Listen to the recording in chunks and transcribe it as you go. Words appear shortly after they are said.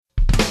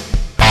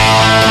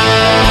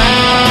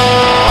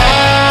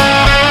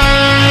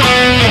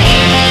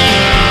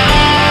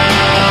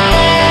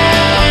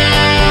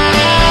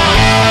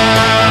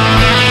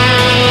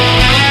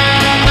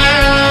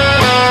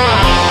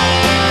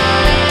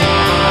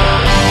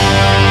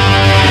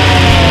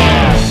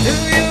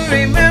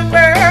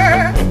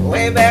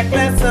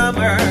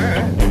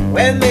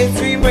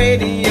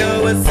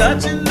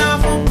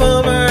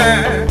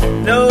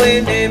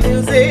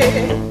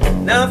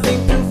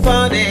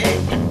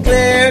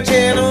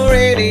channel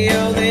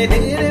radio, they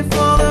did it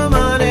for the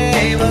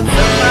money, but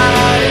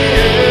somebody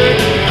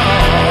heard it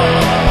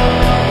all.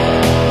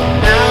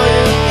 Now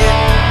you can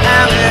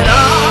have it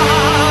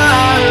all.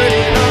 I heard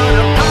it on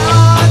a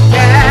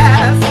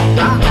podcast.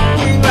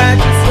 Rocking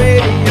Righteous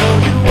Radio,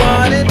 you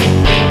want it,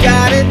 you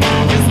got it,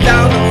 just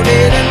download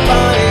it and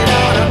put it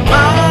on a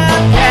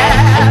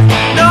podcast.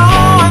 No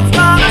one's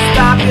gonna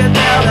stop you,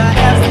 tell the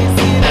FCC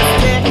to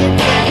stick it,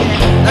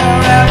 the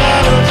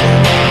revolution.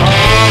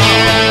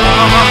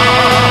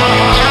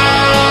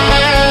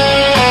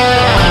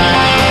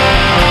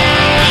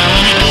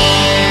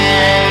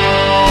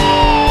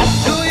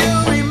 Do you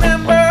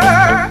remember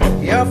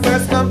your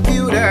first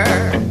computer?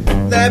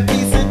 That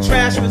piece of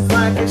trash was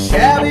like a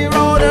Chevy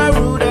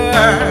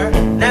Rotor-Rooter.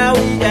 Now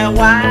we got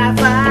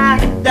Wi-Fi,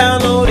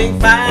 downloading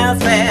files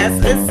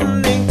fast,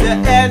 listening to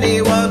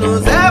anyone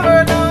who's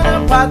ever done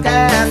a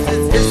podcast.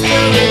 It's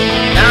history.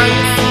 Now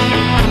you see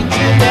each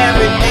and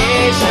every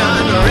nation.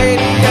 The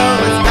radio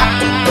has got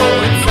to go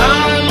in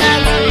some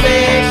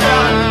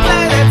emancipation.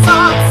 Play that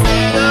song,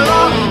 sing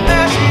along,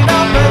 mash it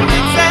up and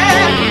mix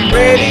it.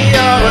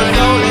 Radio was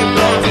only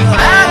blown till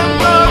Adam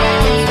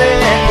Brogan said,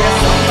 yeah,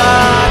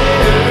 somebody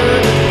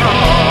heard it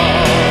all.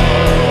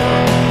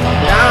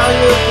 Now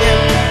you can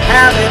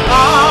have it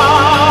all.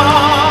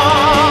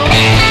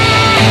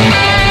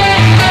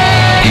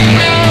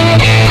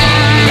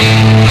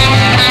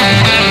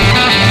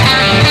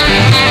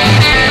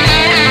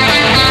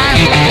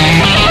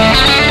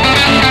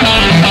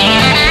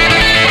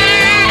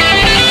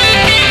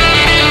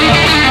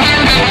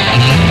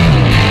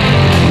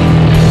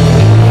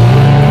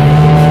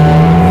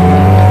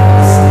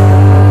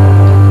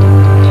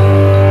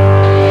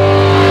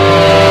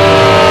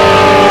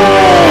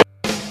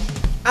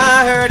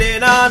 I heard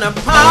it on a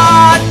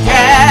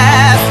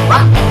podcast.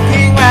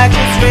 Rocking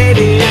Righteous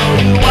Radio,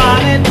 you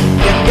want it,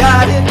 you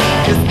got it,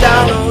 just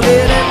download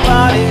it and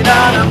put it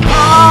on a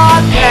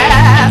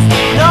podcast.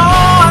 No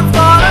one's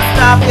gonna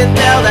stop you,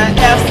 tell the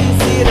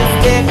FCC to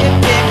stick it,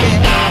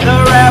 the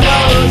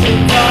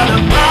revolution's on a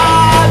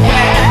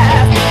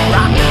podcast.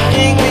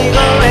 Rocking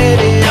Legal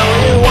Radio,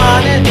 you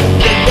want it,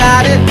 you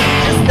got it,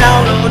 just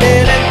download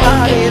it and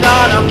put it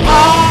on a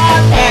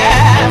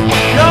podcast.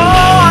 No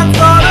one's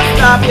gonna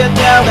stop you,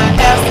 tell the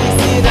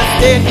FCC to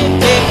stick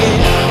it,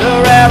 the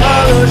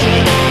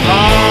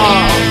revolution.